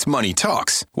 But since money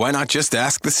talks, why not just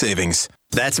ask the savings?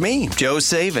 That's me, Joe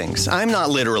Savings. I'm not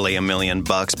literally $1 million,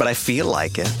 but I feel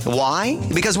like it. Why?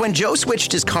 Because when Joe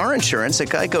switched his car insurance at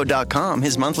Geico.com,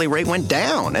 his monthly rate went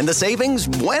down and the savings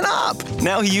went up.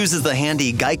 Now he uses the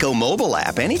handy Geico mobile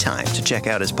app anytime to check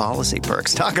out his policy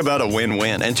perks. Talk about a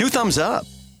win-win. And 2 thumbs up.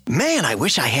 Man, I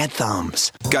wish I had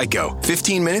thumbs. Geico.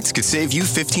 15 minutes could save you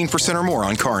 15% or more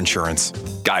on car insurance.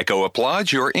 Geico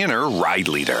applauds your inner ride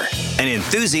leader. An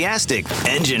enthusiastic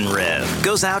engine rev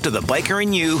goes out to the biker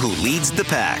in you who leads the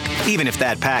pack. Even if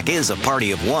that pack is a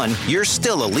party of one, you're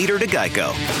still a leader to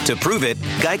Geico. To prove it,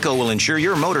 Geico will insure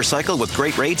your motorcycle with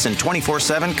great rates and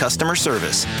 24/7 customer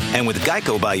service. And with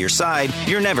Geico by your side,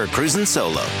 you're never cruising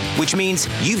solo, which means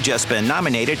you've just been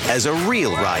nominated as a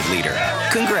real ride leader.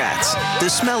 Congrats. The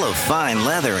smell of fine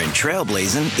leather and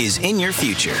trailblazing is in your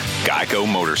future. Geico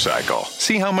Motorcycle.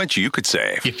 See how much you could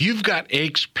save. If you've got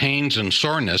aches, pains, and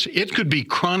soreness, it could be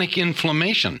chronic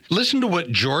inflammation. Listen to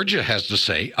what Georgia has to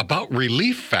say about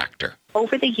Relief Factor.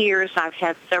 Over the years, I've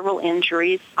had several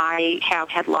injuries. I have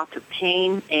had lots of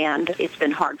pain, and it's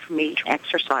been hard for me to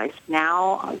exercise.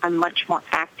 Now I'm much more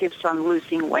active, so I'm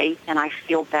losing weight, and I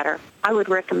feel better. I would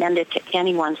recommend it to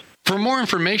anyone. For more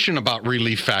information about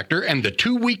Relief Factor and the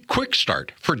 2-week quick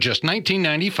start for just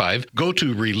 $19.95, go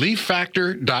to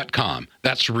ReliefFactor.com.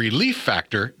 That's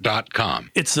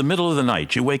ReliefFactor.com. It's the middle of the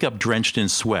night. You wake up drenched in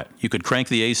sweat. You could crank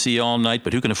the AC all night,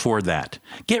 but who can afford that?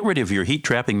 Get rid of your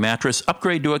heat-trapping mattress.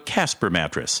 Upgrade to a Casper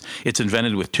mattress. It's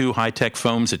invented with 2 high-tech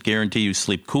foams that guarantee you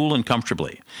sleep cool and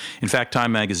comfortably. In fact,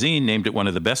 Time Magazine named it one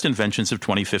of the best inventions of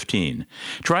 2015.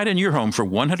 Try it in your home for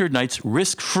 100 nights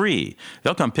risk-free.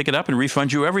 They'll come pick it up and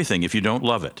refund you everything if you don't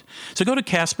love it. So go to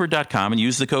Casper.com and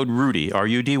use the code RUDY,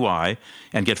 R-U-D-Y,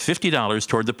 and get $50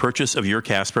 toward the purchase of your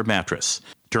Casper mattress.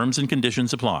 Terms and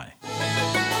conditions apply.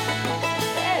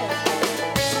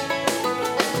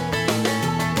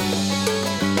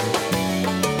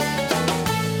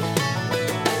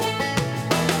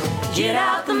 Get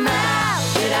out the map,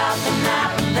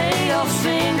 and lay your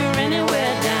finger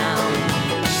anywhere down.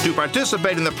 To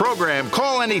participate in the program,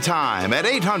 call anytime at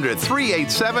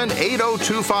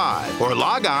 800-387-8025 or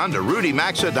log on to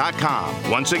rudymaxa.com.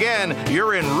 Once again,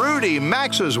 you're in Rudy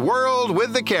Maxa's World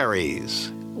with the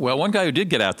Careys. Well, one guy who did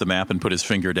get out the map and put his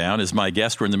finger down is my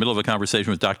guest. We're in the middle of a conversation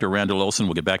with Dr. Randall Olson.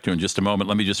 We'll get back to in just a moment.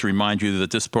 Let me just remind you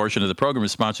that this portion of the program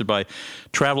is sponsored by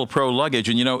Travel Pro Luggage.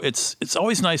 And, you know, it's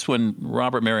always nice when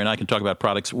Robert, Mary, and I can talk about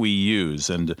products we use.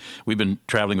 And we've been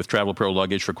traveling with Travel Pro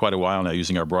Luggage for quite a while now,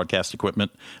 using our broadcast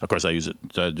equipment. Of course, I use it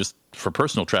just for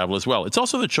personal travel as well. It's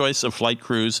also the choice of flight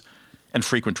crews and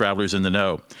frequent travelers in the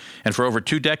know. And for over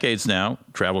 2 decades now,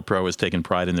 Travel Pro has taken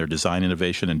pride in their design,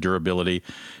 innovation, and durability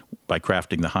by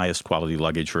crafting the highest quality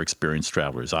luggage for experienced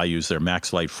travelers. I use their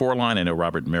Max Light 4 line. I know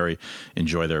Robert and Mary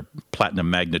enjoy their Platinum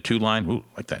Magna 2 line. Ooh,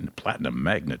 like that, Platinum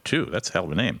Magna 2. That's a hell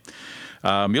of a name.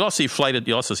 You'll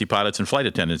also see pilots and flight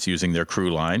attendants using their crew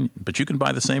line, but you can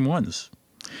buy the same ones.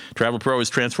 Travel Pro has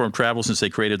transformed travel since they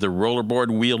created the rollerboard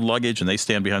wheeled luggage, and they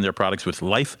stand behind their products with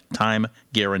lifetime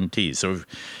guarantees. So if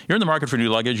you're in the market for new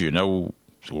luggage, you know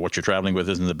what you're traveling with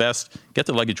isn't the best, get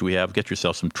the luggage we have. Get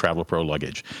yourself some Travel Pro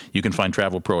luggage. You can find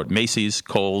Travel Pro at Macy's,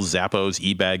 Kohl's, Zappos,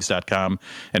 eBags.com,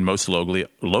 and most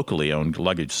locally owned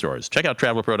luggage stores. Check out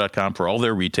TravelPro.com for all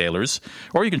their retailers,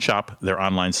 or you can shop their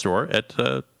online store at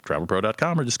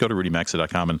TravelPro.com, or just go to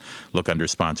RudyMaxa.com and look under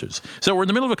sponsors. So we're in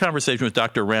the middle of a conversation with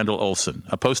Dr. Randall Olson,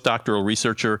 a postdoctoral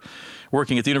researcher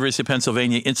working at the University of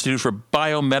Pennsylvania Institute for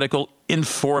Biomedical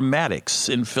Informatics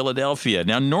in Philadelphia.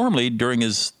 Now, normally during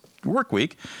his work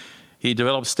week, he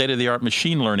developed state-of-the-art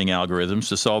machine learning algorithms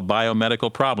to solve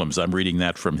biomedical problems. I'm reading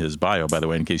that from his bio, by the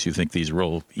way, in case you think these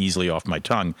roll easily off my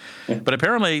tongue. But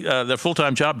apparently, the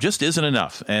full-time job just isn't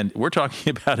enough. And we're talking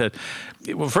about it.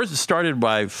 Well, first it started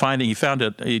by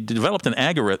he developed an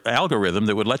algorithm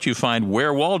that would let you find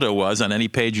where Waldo was on any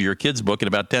page of your kid's book in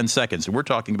about 10 seconds. And we're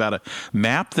talking about a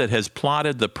map that has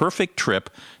plotted the perfect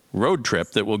road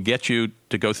trip that will get you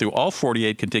to go through all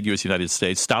 48 contiguous United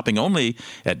States, stopping only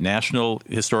at national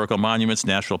historical monuments,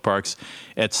 national parks,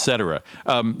 etc.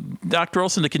 Dr.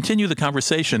 Olson, to continue the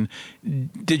conversation,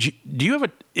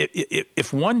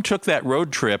 if one took that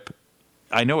road trip,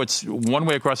 I know it's one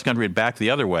way across the country and back the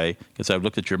other way, because I've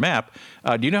looked at your map.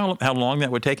 Do you know how long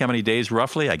that would take, how many days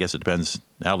roughly? I guess it depends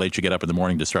how late you get up in the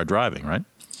morning to start driving, right?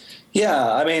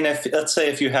 Yeah, I mean, let's say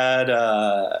if you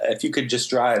could just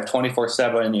drive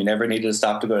 24/7, you never needed to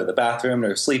stop to go to the bathroom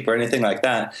or sleep or anything like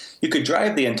that, you could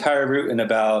drive the entire route in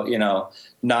about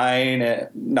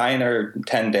 9 or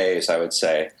 10 days, I would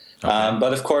say. Okay.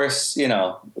 But of course,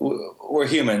 we're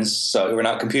humans, so we're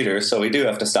not computers, so we do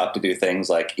have to stop to do things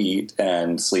like eat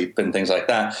and sleep and things like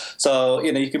that. So,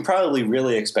 you can probably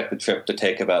really expect the trip to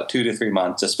take about 2 to 3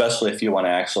 months, especially if you want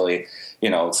to actually,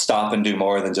 stop and do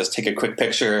more than just take a quick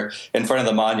picture in front of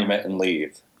the monument and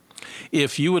leave.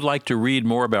 If you would like to read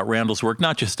more about Randall's work,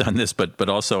 not just on this, but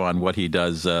also on what he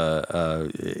does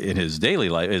in his daily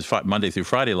life, his Monday through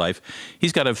Friday life,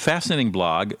 he's got a fascinating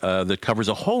blog that covers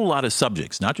a whole lot of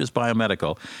subjects, not just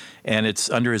biomedical, and it's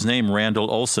under his name,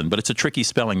 Randall Olson. But it's a tricky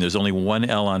spelling. There's only one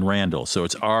L on Randall, so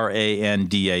it's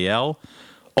Randall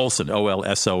Olson,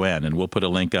 Olson, and we'll put a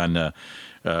link on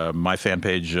my fan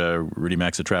page, Rudy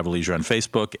Maxa Travel Leisure on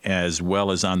Facebook, as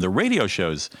well as on the radio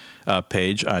show's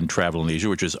page on Travel and Leisure,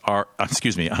 which is on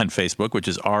Facebook, which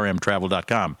is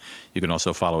rmtravel.com. You can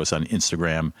also follow us on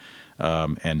Instagram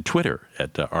and Twitter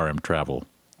at RM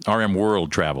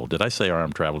World Travel. Did I say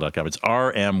rmtravel.com? It's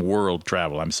RM World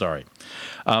Travel. I'm sorry.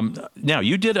 Now,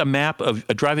 you did a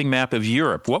driving map of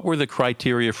Europe. What were the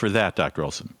criteria for that, Dr.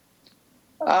 Olson?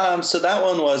 So that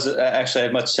one was actually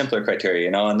a much simpler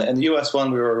criteria, and the U.S.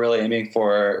 one, we were really aiming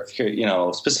for,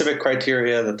 specific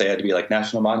criteria that they had to be like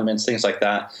national monuments, things like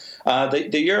that.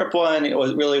 The Europe one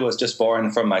was just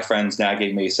born from my friends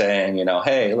nagging me saying,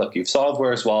 hey, look, you've solved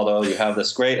Where's Waldo. You have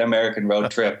this great American road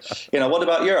trip. What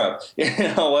about Europe?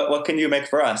 What can you make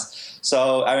for us?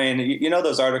 So, I mean,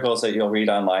 those articles that you'll read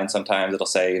online sometimes, it'll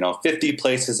say, 50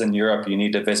 places in Europe you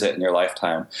need to visit in your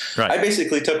lifetime. Right. I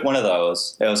basically took one of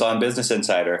those. It was on Business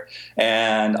Insider,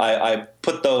 and I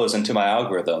put those into my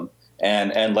algorithm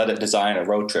and let it design a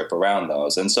road trip around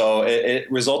those. And so it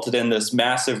resulted in this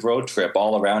massive road trip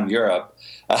all around Europe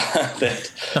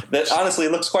that honestly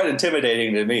looks quite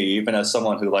intimidating to me, even as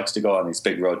someone who likes to go on these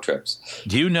big road trips.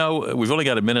 Do you know, we've only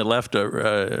got a minute left,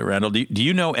 Randall, do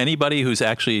you know anybody who's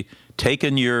actually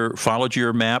followed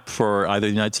your map for either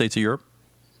the United States or Europe?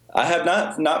 I have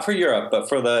not for Europe, but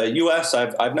for the U.S.,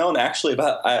 I've known actually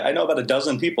I know about a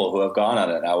dozen people who have gone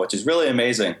on it now, which is really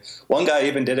amazing. One guy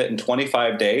even did it in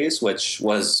 25 days, which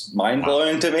was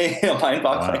mind-blowing to me,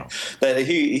 mind-boggling. Wow. That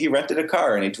he rented a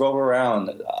car and he drove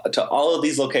around to all of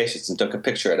these locations and took a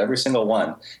picture at every single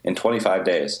one in 25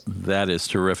 days. That is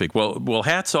terrific. Well,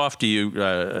 hats off to you,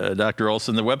 Dr.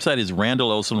 Olson. The website is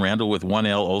Randall Olson, Randall with one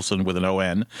L, Olson with an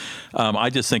O-N. I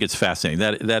just think it's fascinating.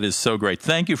 That is so great.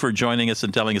 Thank you for joining us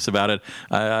and telling us about it.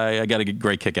 I got a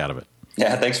great kick out of it.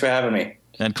 Yeah, thanks for having me.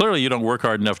 And clearly you don't work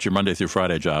hard enough at your Monday through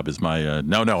Friday job is my...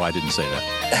 No, I didn't say that.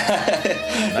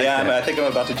 Yeah, I think I'm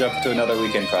about to jump into another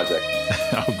weekend project.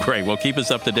 Oh, great. Well, keep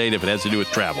us up to date if it has to do with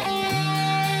travel.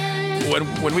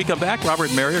 When we come back, Robert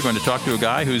and Mary are going to talk to a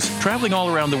guy who's traveling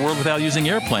all around the world without using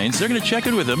airplanes. They're going to check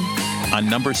in with him on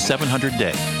number 700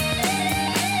 day.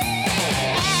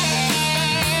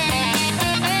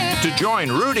 To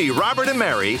join Rudy, Robert, and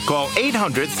Mary, call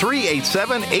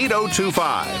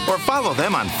 800-387-8025 or follow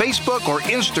them on Facebook or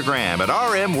Instagram at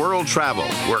RM World Travel.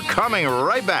 We're coming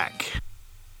right back.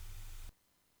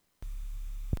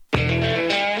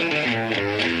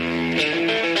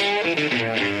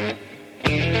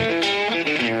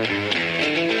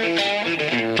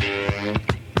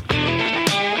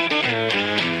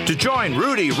 To join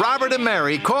Rudy, Robert, and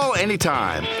Mary, call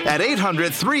anytime at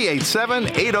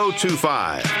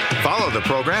 800-387-8025. Follow the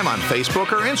program on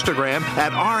Facebook or Instagram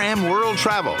at RM World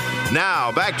Travel.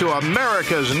 Now, back to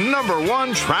America's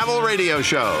 #1 travel radio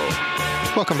show.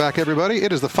 Welcome back, everybody.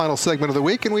 It is the final segment of the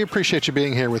week, and we appreciate you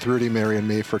being here with Rudy, Mary, and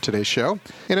me for today's show.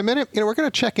 In a minute, we're going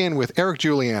to check in with Eric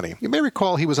Giuliani. You may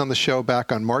recall he was on the show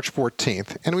back on March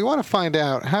 14th, and we want to find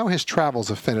out how his travels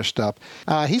have finished up.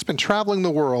 He's been traveling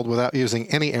the world without using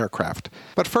any aircraft.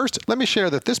 But first, let me share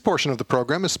that this portion of the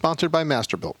program is sponsored by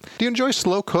Masterbuilt. Do you enjoy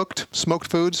slow-cooked, smoked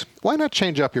foods? Why not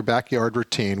change up your backyard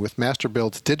routine with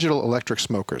Masterbuilt's digital electric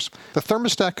smokers? The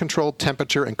thermostat-controlled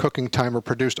temperature and cooking timer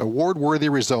produced award-worthy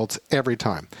results every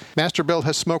time. Masterbuilt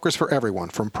has smokers for everyone,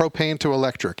 from propane to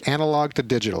electric, analog to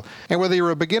digital. And whether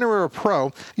you're a beginner or a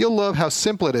pro, you'll love how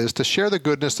simple it is to share the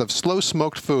goodness of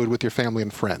slow-smoked food with your family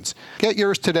and friends. Get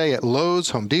yours today at Lowe's,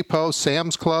 Home Depot,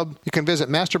 Sam's Club. You can visit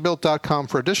masterbuilt.com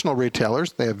for additional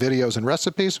retailers. They have videos and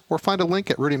recipes, or find a link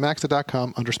at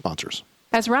rudymaxa.com under sponsors.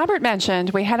 As Robert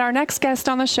mentioned, we had our next guest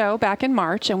on the show back in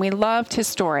March, and we loved his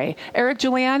story. Eric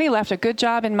Giuliani left a good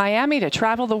job in Miami to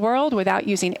travel the world without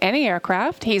using any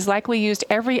aircraft. He's likely used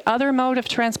every other mode of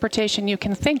transportation you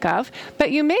can think of,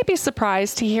 but you may be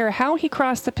surprised to hear how he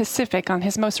crossed the Pacific on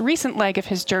his most recent leg of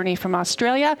his journey from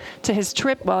Australia to his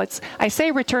trip. Well, I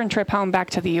say return trip home back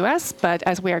to the U.S., but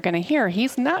as we are going to hear,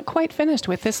 he's not quite finished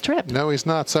with this trip. No, he's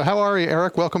not. So how are you,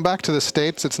 Eric? Welcome back to the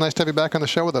States. It's nice to have you back on the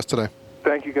show with us today.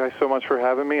 Thank you guys so much for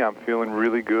having me. I'm feeling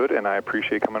really good, and I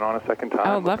appreciate coming on a second time.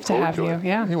 I would love to have you,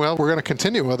 yeah. Well, we're going to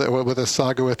continue with this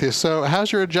saga with you. So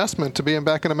how's your adjustment to being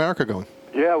back in America going?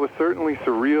 Yeah, it was certainly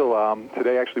surreal.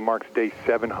 Today actually marks day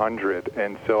 700,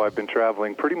 and so I've been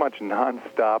traveling pretty much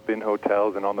nonstop in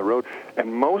hotels and on the road,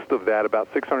 and most of that, about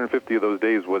 650 of those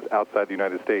days, was outside the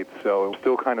United States. So I'm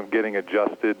still kind of getting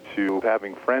adjusted to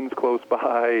having friends close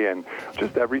by, and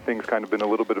just everything's kind of been a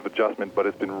little bit of adjustment, but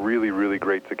it's been really, really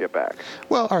great to get back.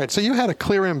 Well, all right, so you had a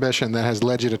clear ambition that has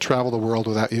led you to travel the world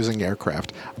without using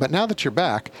aircraft. But now that you're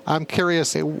back, I'm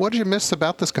curious, what did you miss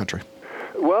about this country?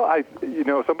 Well,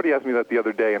 somebody asked me that the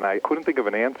other day, and I couldn't think of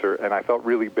an answer, and I felt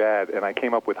really bad, and I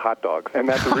came up with hot dogs. And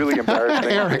that's a really embarrassing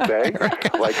thing to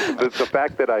say. Like, the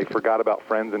fact that I forgot about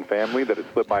friends and family, that it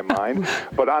slipped my mind.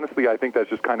 But honestly, I think that's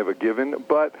just kind of a given.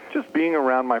 But just being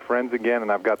around my friends again,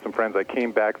 and I've got some friends. I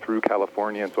came back through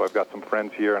California, and so I've got some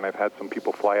friends here, and I've had some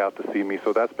people fly out to see me.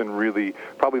 So that's been really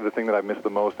probably the thing that I've missed the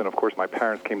most. And, of course, my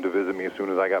parents came to visit me as soon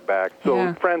as I got back.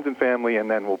 So friends and family, and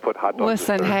then we'll put hot dogs.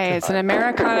 Listen, hey, it's an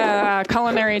Americana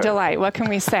culinary delight. What can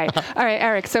we say? All right,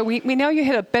 Eric, so we know you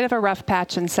hit a bit of a rough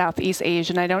patch in Southeast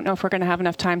Asia, and I don't know if we're going to have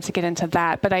enough time to get into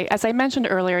that, but as I mentioned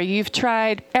earlier, you've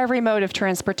tried every mode of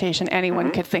transportation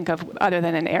anyone could think of other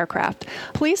than an aircraft.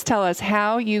 Please tell us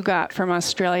how you got from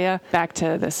Australia back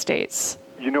to the States.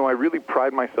 I really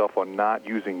pride myself on not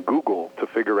using Google to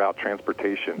figure out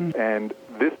transportation. And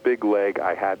this big leg,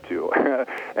 I had to.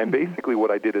 And basically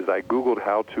what I did is I Googled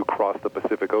how to cross the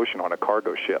Pacific Ocean on a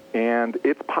cargo ship. And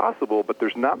it's possible, but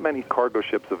there's not many cargo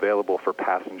ships available for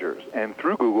passengers. And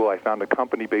through Google, I found a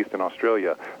company based in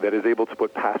Australia that is able to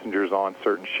put passengers on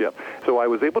certain ships. So I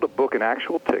was able to book an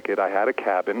actual ticket. I had a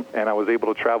cabin, and I was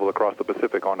able to travel across the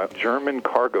Pacific on a German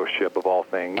cargo ship, of all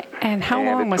things. And how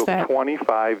long was that? It took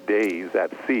 25 days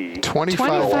at sea.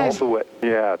 25?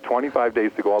 Yeah, 25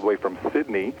 days to go all the way from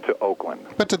Sydney to Oakland.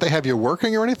 But did they have you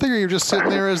working or anything, or you just sitting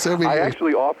there as... I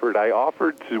actually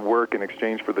offered to work in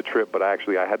exchange for the trip, but I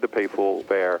had to pay full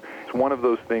fare. It's one of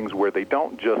those things where they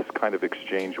don't just kind of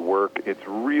exchange work. It's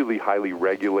really highly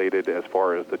regulated as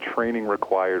far as the training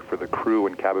required for the crew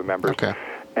and cabin members. Okay.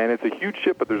 And it's a huge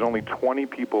ship, but there's only 20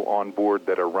 people on board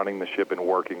that are running the ship and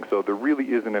working, so there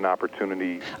really isn't an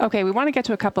opportunity. Okay, we want to get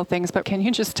to a couple of things, but can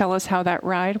you just tell us how that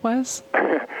ride was?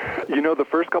 The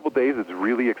first couple of days it's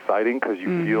really exciting because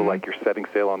you feel like you're setting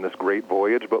sail on this great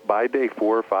voyage, but by day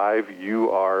 4 or 5, you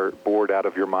are bored out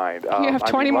of your mind. You have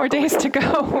 20 more days to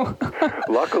go.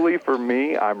 Luckily for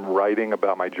me, I'm writing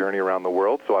about my journey around the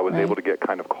world, so I was able to get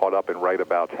kind of caught up and write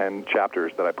about 10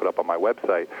 chapters that I put up on my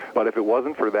website. But if it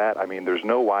wasn't for that, there's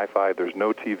no Wi-Fi, there's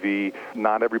no TV,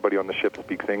 not everybody on the ship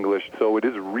speaks English, so it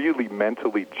is really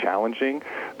mentally challenging.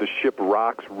 The ship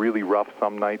rocks really rough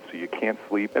some nights, so you can't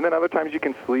sleep, and then other times you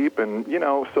can sleep, and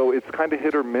so it's kind of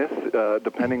hit or miss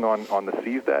depending on the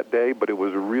seas that day, but it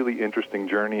was a really interesting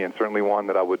journey and certainly one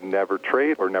that I would never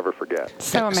trade or never forget.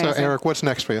 So amazing. So Eric, what's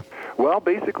next for you? Well,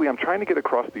 basically, I'm trying to get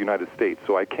across the United States,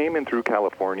 so I came in through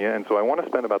California, and so I want to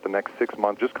spend about the next 6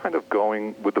 months just kind of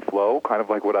going with the flow, kind of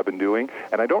like what I've been doing,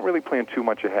 and I don't really plan too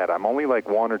much ahead. I'm only like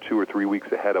 1 or 2 or 3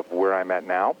 weeks ahead of where I'm at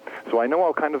now, so I know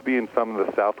I'll kind of be in some of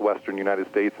the southwestern United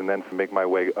States and then make my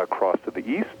way across to the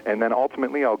east, and then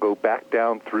ultimately I'll go back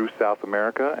down through South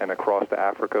America and across to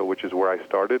Africa, which is where I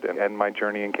started, and end my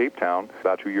journey in Cape Town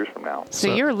about 2 years from now.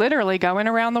 So you're literally going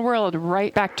around the world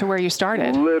right back to where you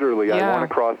started. Literally. Yeah. I want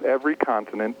to cross every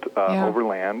continent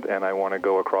overland, and I want to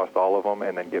go across all of them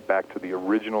and then get back to the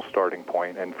original starting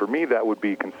point. And for me, that would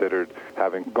be considered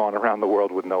having gone around the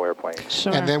world with no airplane.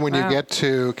 Sure. And then when you get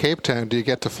to Cape Town, do you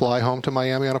get to fly home to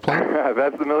Miami on a plane?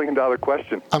 That's the million-dollar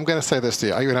question. I'm going to say this to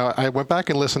you. I went back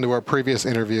and listened to our previous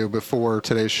interview before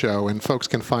today's show, and folks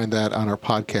can find that on our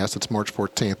podcast. It's March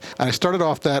 14th. And I started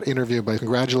off that interview by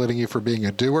congratulating you for being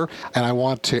a doer, and I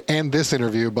want to end this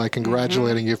interview by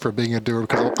congratulating you for being a doer,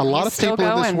 because a lot of people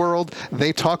in this world,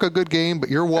 they talk a good game, but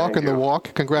you're walking the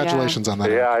walk. Congratulations on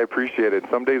that. Yeah, I appreciate it.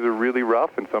 Some days are really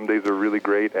rough, and some days are really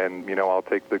great, and, I'll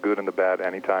take the good and the bad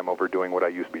anytime over doing what I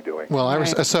used to be doing. Well,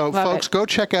 folks, go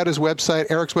check out his website.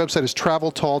 Eric's website is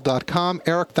traveltall.com.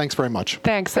 Eric, thanks very much.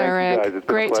 Thanks, Eric.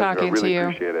 Great talking to you.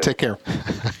 Appreciate it. Take care.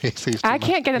 I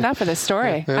can't get enough of this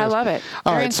story. I love it.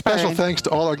 All Very right, special inspiring. thanks to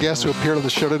all our guests who appeared on the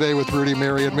show today with Rudy,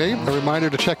 Mary, and me. A reminder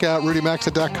to check out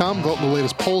rudymaxa.com, vote in the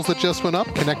latest polls that just went up,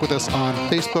 connect with us on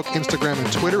Facebook, Instagram,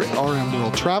 and Twitter at RM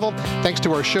World Travel. Thanks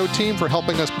to our show team for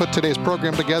helping us put today's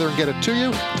program together and get it to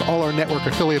you, to all our network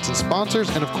affiliates and sponsors,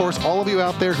 and of course, all of you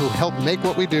out there who help make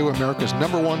what we do America's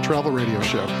 #1 travel radio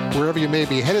show. Wherever you may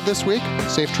be headed this week,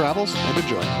 safe travels and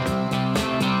enjoy.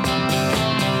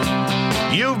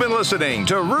 You've been listening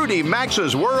to Rudy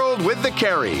Maxa's World with the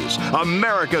Careys,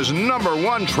 America's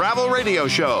 #1 travel radio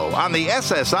show on the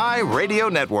SSI Radio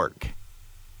Network.